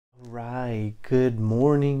Right, good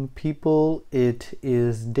morning, people. It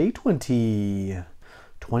is day 20%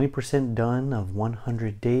 done of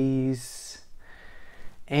 100 days.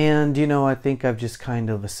 And I think I've just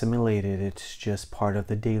kind of assimilated. It's just part of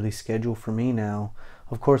the daily schedule for me now.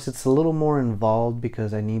 Of course, it's a little more involved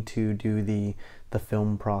because I need to do the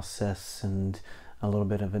film process and a little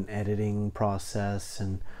bit of an editing process,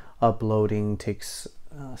 and uploading takes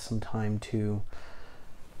some time too.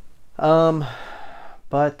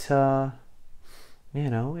 But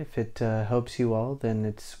if it helps you all, then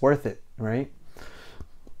it's worth it, right?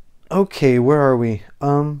 Okay, where are we?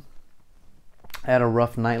 I had a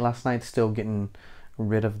rough night last night, still getting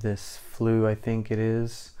rid of this flu, I think it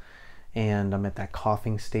is. And I'm at that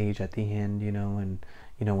coughing stage at the end, and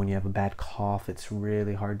when you have a bad cough, it's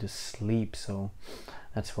really hard to sleep. So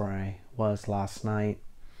that's where I was last night.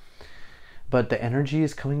 But the energy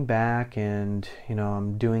is coming back, and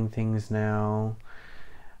I'm doing things now.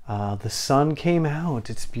 The sun came out.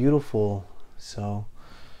 It's beautiful. So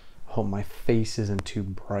I hope my face isn't too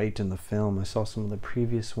bright in the film. I saw some of the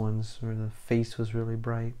previous ones where the face was really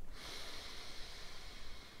bright.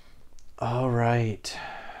 All right.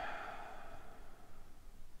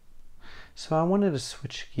 So I wanted to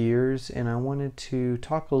switch gears, and I wanted to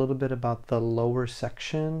talk a little bit about the lower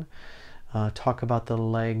section, talk about the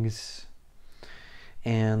legs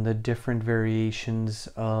and the different variations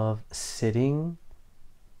of sitting.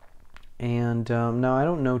 And now I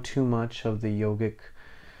don't know too much of the yogic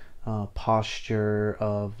posture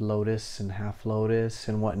of lotus and half lotus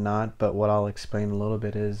and whatnot, but what I'll explain a little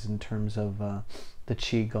bit is in terms of the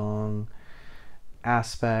Qigong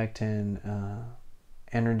aspect and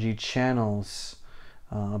energy channels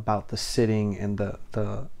about the sitting and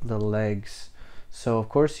the legs. So of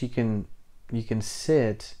course you can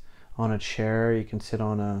sit on a chair, you can sit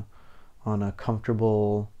on a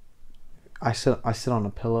comfortable. I sit on a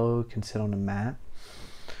pillow, you can sit on a mat.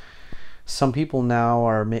 Some people now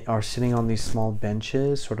are sitting on these small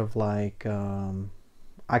benches, sort of like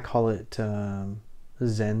I call it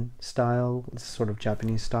Zen style, sort of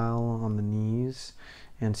Japanese style, on the knees.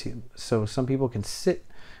 And so some people can sit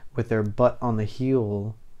with their butt on the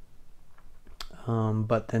heel,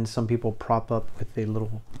 but then some people prop up with a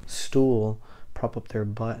little stool, prop up their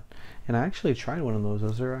butt. And I actually tried one of those.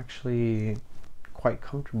 Those are actually quite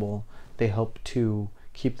comfortable. They help to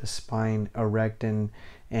keep the spine erect, and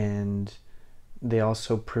they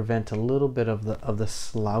also prevent a little bit of the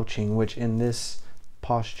slouching, which in this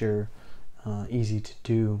posture easy to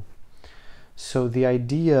do. So the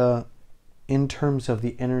idea in terms of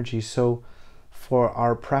the energy, so for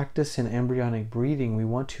our practice in embryonic breathing, we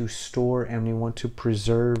want to store and we want to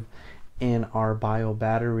preserve in our bio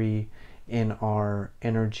battery, in our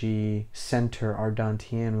energy center, our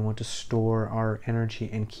dantian. We want to store our energy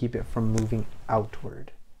and keep it from moving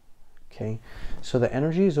outward. Okay, so the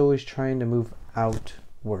energy is always trying to move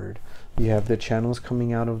outward. You have the channels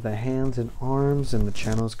coming out of the hands and arms, and the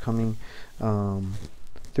channels coming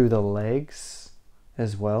through the legs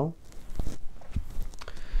as well.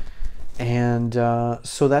 And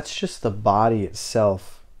so that's just the body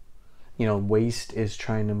itself. Waist is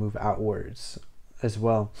trying to move outwards as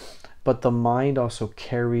well. But the mind also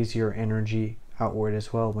carries your energy outward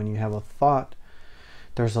as well. When you have a thought,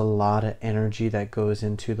 there's a lot of energy that goes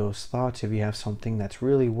into those thoughts. If you have something that's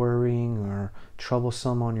really worrying or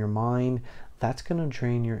troublesome on your mind, that's going to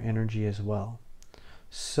drain your energy as well.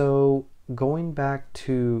 So going back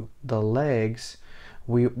to the legs,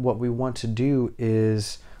 what we want to do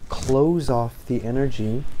is close off the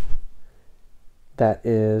energy that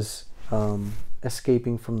is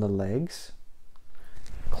escaping from the legs.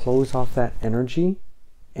 Close off that energy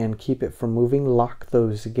and keep it from moving. Lock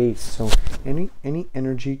those gates. So any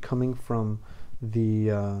energy coming from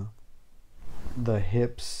the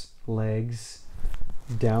hips, legs,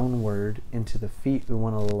 downward into the feet, we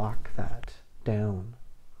want to lock that down,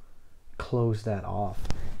 close that off.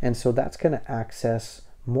 And so that's going to access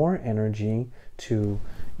more energy to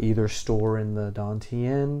either store in the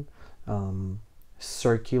dantian,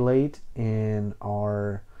 circulate in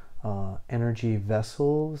our energy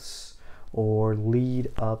vessels, or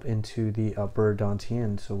lead up into the upper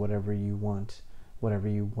dantian. So whatever you want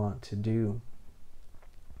to do.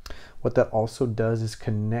 What that also does is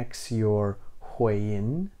connects your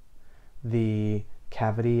huiyin, the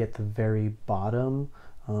cavity at the very bottom,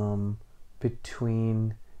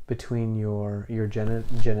 between your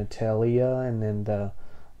genitalia and then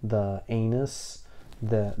the anus.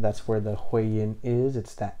 That's where the huiyin is.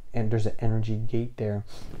 It's that, and there's an energy gate there,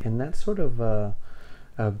 and that sort of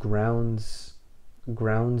grounds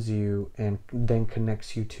you, and then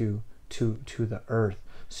connects you to the earth.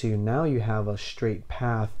 So now you have a straight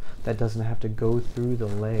path that doesn't have to go through the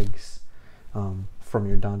legs from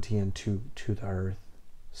your dantian to the earth.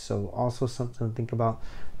 So also something to think about.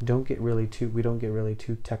 We don't get really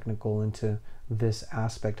too technical into this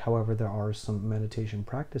aspect. However, there are some meditation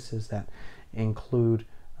practices that include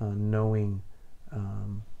knowing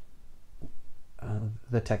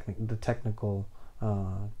the technical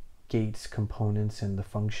gates, components, and the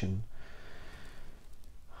function.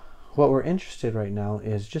 What we're interested right now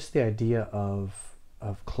is just the idea of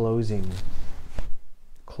closing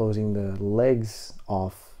the legs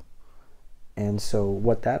off. And so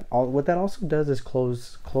what that also does is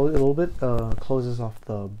close a little bit, closes off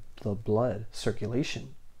the blood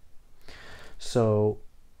circulation. So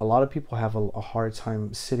a lot of people have a hard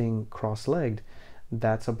time sitting cross-legged.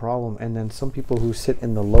 That's a problem. And then some people who sit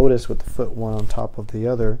in the lotus with the foot one on top of the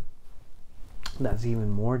other, that's even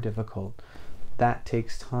more difficult. That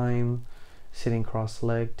takes time. Sitting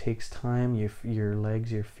cross-legged takes time. Your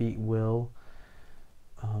legs, your feet will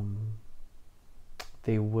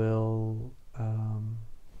they will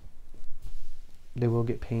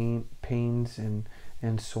get pains and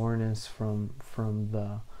soreness from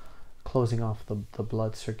the closing off the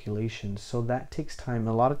blood circulation. So that takes time.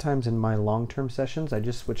 A lot of times in my long-term sessions, I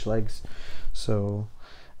just switch legs. So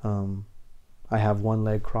I have one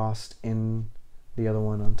leg crossed in, the other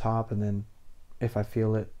one on top, and then if I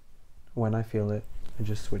feel it, when I feel it, I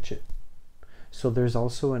just switch it. So there's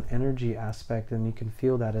also an energy aspect, and you can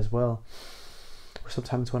feel that as well.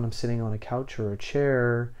 Sometimes when I'm sitting on a couch or a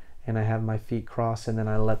chair and I have my feet crossed and then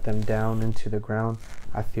I let them down into the ground,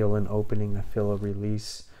 I feel an opening, I feel a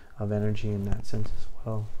release of energy in that sense as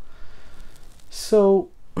well. So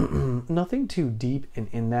nothing too deep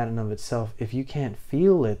in that and of itself. If you can't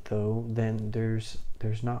feel it though, then there's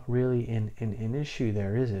not really an issue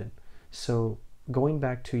there, is it? So going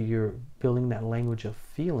back to your building that language of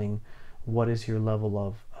feeling, what is your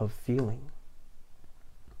level of feeling?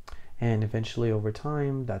 And eventually over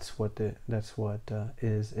time, that's what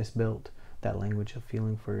is built, that language of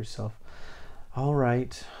feeling for yourself. All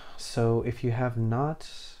right, so if you have not,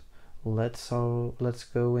 let's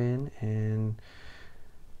go in and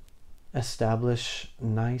establish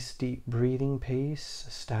nice deep breathing pace,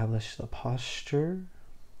 establish the posture.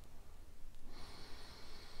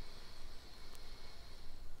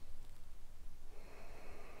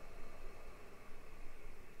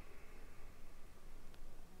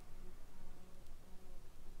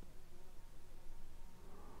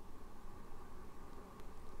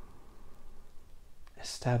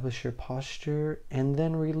 Establish your posture and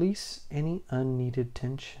then release any unneeded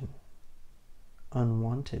tension,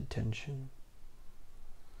 unwanted tension.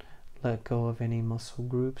 Let go of any muscle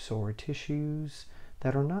groups or tissues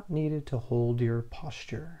that are not needed to hold your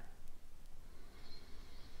posture.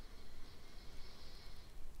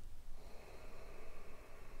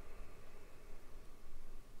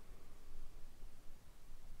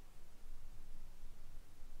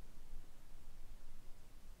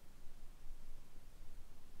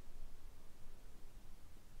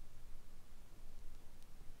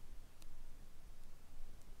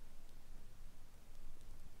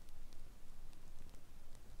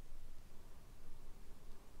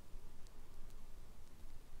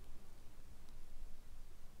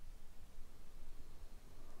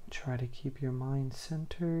 Try to keep your mind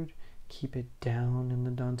centered, keep it down in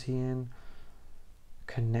the dantian,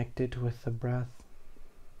 connected with the breath.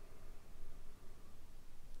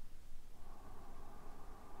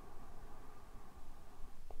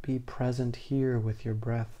 Be present here with your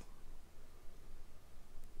breath.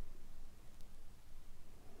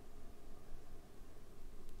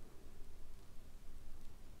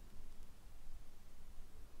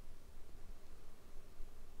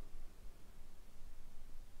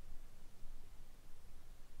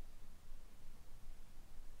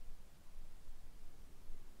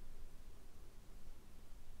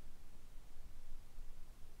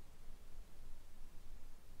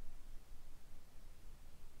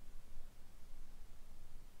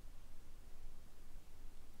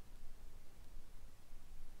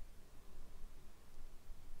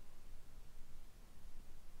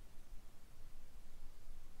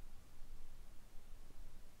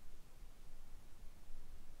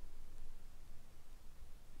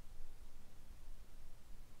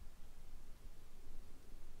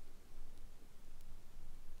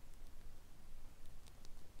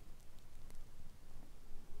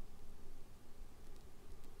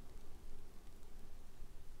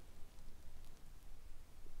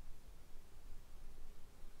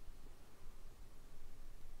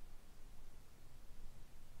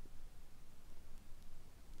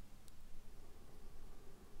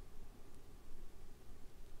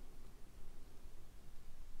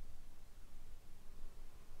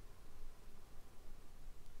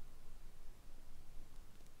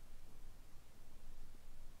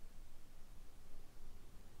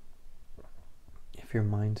 If your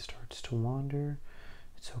mind starts to wander,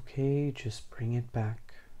 it's okay, just bring it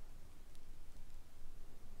back.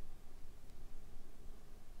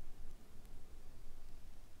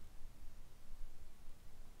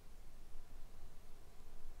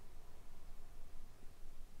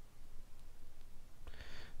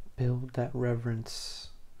 Build that reverence,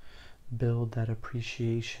 build that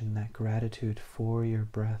appreciation, that gratitude for your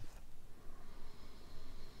breath.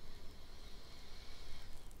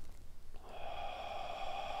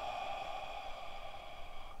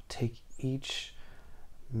 Take each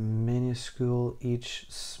minuscule, each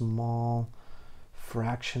small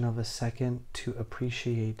fraction of a second to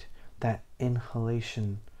appreciate that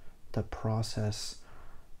inhalation, the process.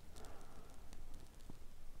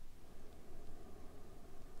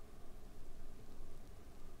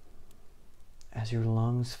 As your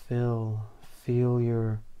lungs fill, feel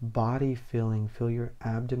your body filling, feel your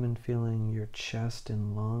abdomen filling, your chest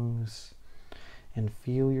and lungs, and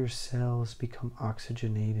feel your cells become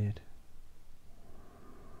oxygenated.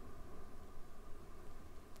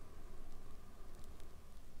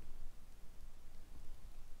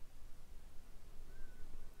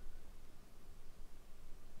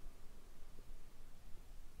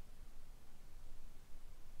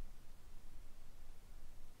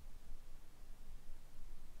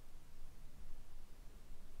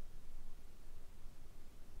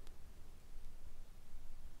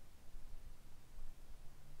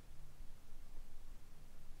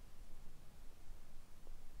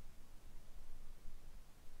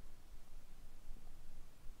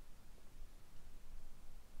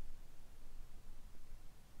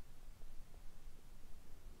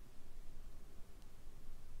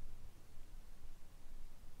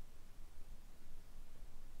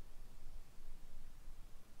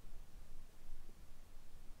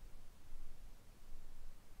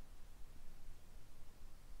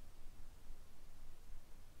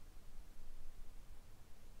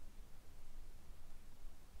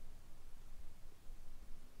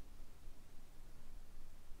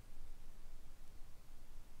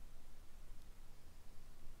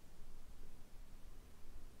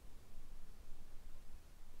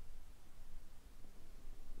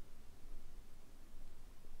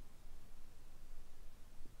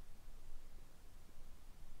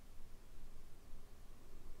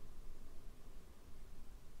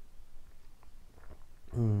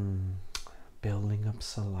 Building up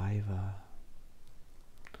saliva.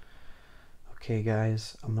 Okay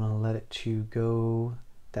guys, I'm gonna let you go.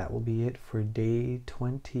 That will be it for day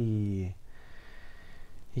 20.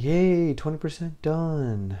 Yay, 20%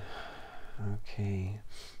 done. Okay,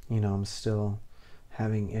 I'm still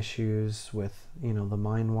having issues with, the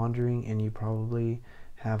mind wandering, and you probably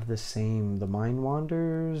have the same. The mind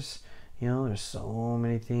wanders, there's so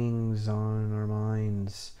many things on our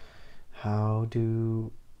minds. How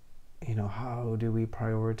do we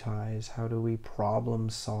prioritize? How do we problem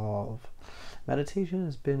solve? Meditation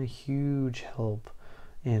has been a huge help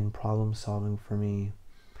in problem solving for me.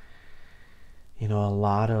 A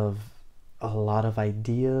lot of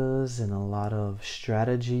ideas and a lot of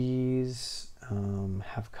strategies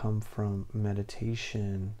have come from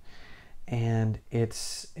meditation, and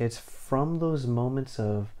it's from those moments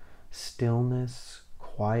of stillness,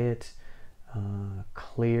 quiet,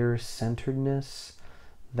 clear centeredness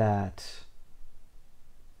that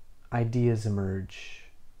ideas emerge.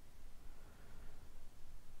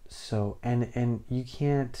 So and you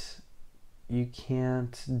can't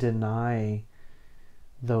deny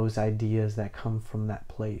those ideas that come from that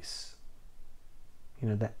place.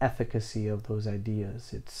 The efficacy of those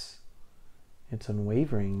ideas, it's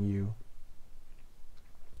unwavering.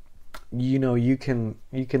 You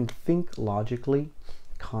can think logically,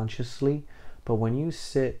 consciously, but when you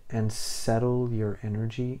sit and settle your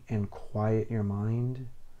energy and quiet your mind,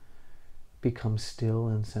 become still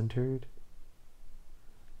and centered,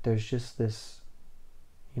 there's just this,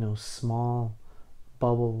 small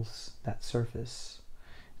bubbles that surface.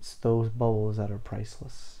 It's those bubbles that are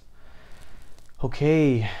priceless.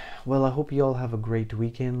 Okay, well, I hope you all have a great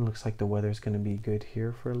weekend. Looks like the weather's going to be good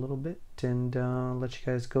here for a little bit, and I'll let you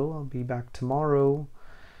guys go. I'll be back tomorrow.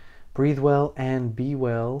 Breathe well and be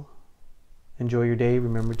well. Enjoy your day.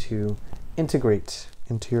 Remember to integrate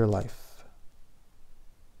into your life.